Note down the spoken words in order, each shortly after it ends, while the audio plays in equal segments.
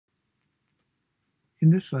In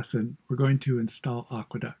this lesson, we're going to install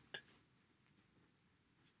Aqueduct.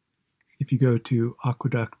 If you go to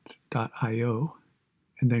aqueduct.io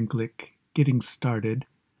and then click Getting Started,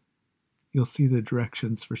 you'll see the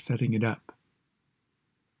directions for setting it up.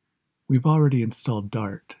 We've already installed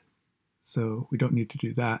Dart, so we don't need to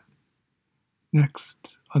do that.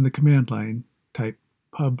 Next, on the command line, type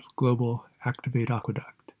pub global activate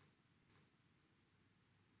Aqueduct.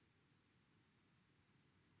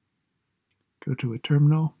 Go to a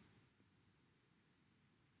terminal,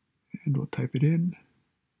 and we'll type it in.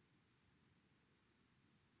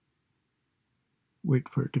 Wait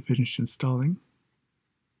for it to finish installing,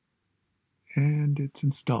 and it's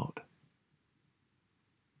installed.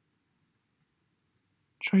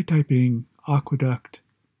 Try typing Aqueduct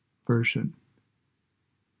version.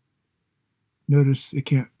 Notice it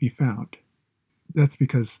can't be found. That's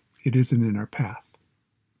because it isn't in our path.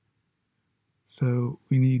 So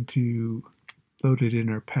we need to load it in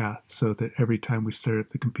our path so that every time we start up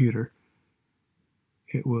the computer,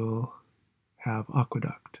 it will have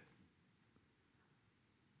Aqueduct.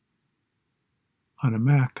 On a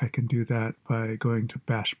Mac, I can do that by going to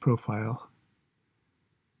Bash Profile.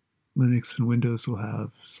 Linux and Windows will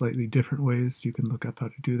have slightly different ways. You can look up how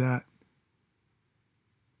to do that.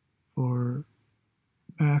 For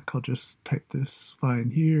Mac, I'll just type this line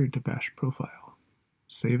here into Bash Profile.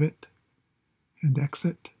 Save it and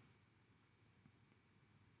exit.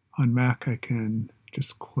 On Mac, I can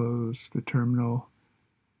just close the terminal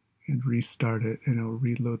and restart it, and it'll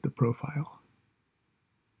reload the profile.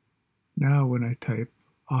 Now when I type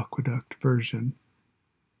Aqueduct version,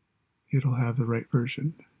 it'll have the right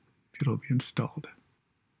version. It'll be installed.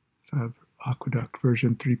 So I have Aqueduct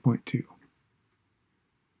version 3.2.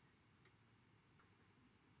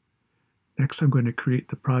 Next, I'm going to create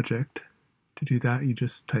the project. To do that, you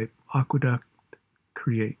just type Aqueduct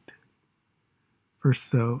create.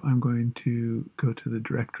 First, though, I'm going to go to the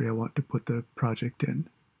directory I want to put the project in.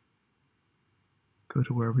 Go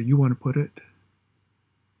to wherever you want to put it.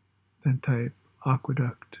 Then type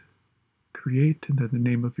Aqueduct create and then the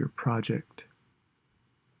name of your project.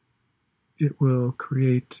 It will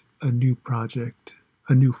create a new project,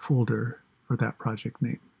 a new folder for that project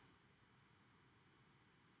name.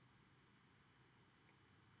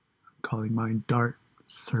 I'm calling mine Dart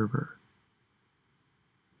Server.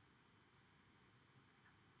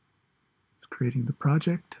 It's creating the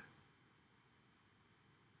project.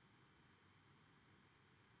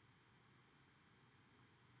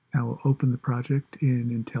 Now we'll open the project in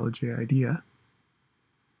Intellij IDEA.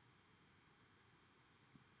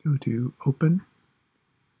 Go to Open.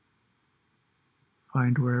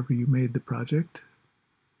 Find wherever you made the project.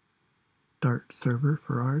 Dart Server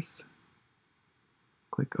for ours.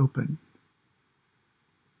 Click Open.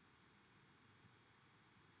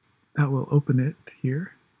 That will open it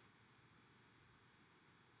here.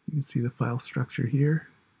 You can see the file structure here.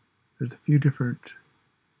 There's a few different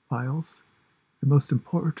files. The most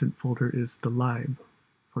important folder is the lib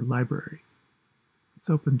for library. Let's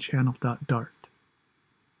open channel.dart.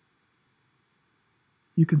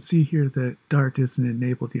 You can see here that Dart isn't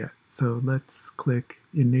enabled yet, so let's click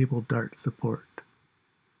Enable Dart Support.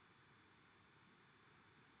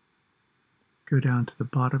 Go down to the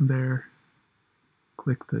bottom there,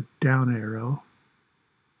 click the down arrow,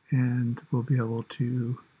 and we'll be able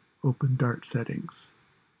to open Dart settings.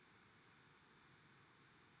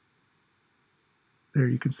 There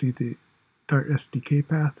you can see the Dart SDK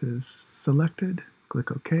path is selected. Click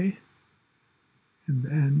OK, and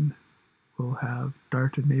then we'll have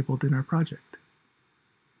Dart enabled in our project.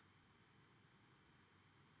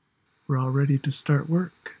 We're all ready to start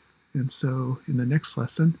work, and so in the next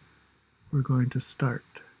lesson, we're going to start.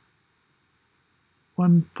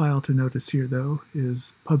 One file to notice here, though,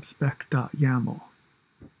 is pubspec.yaml.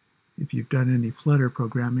 If you've done any Flutter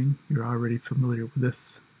programming, you're already familiar with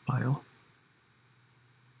this file.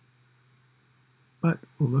 But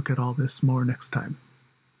we'll look at all this more next time.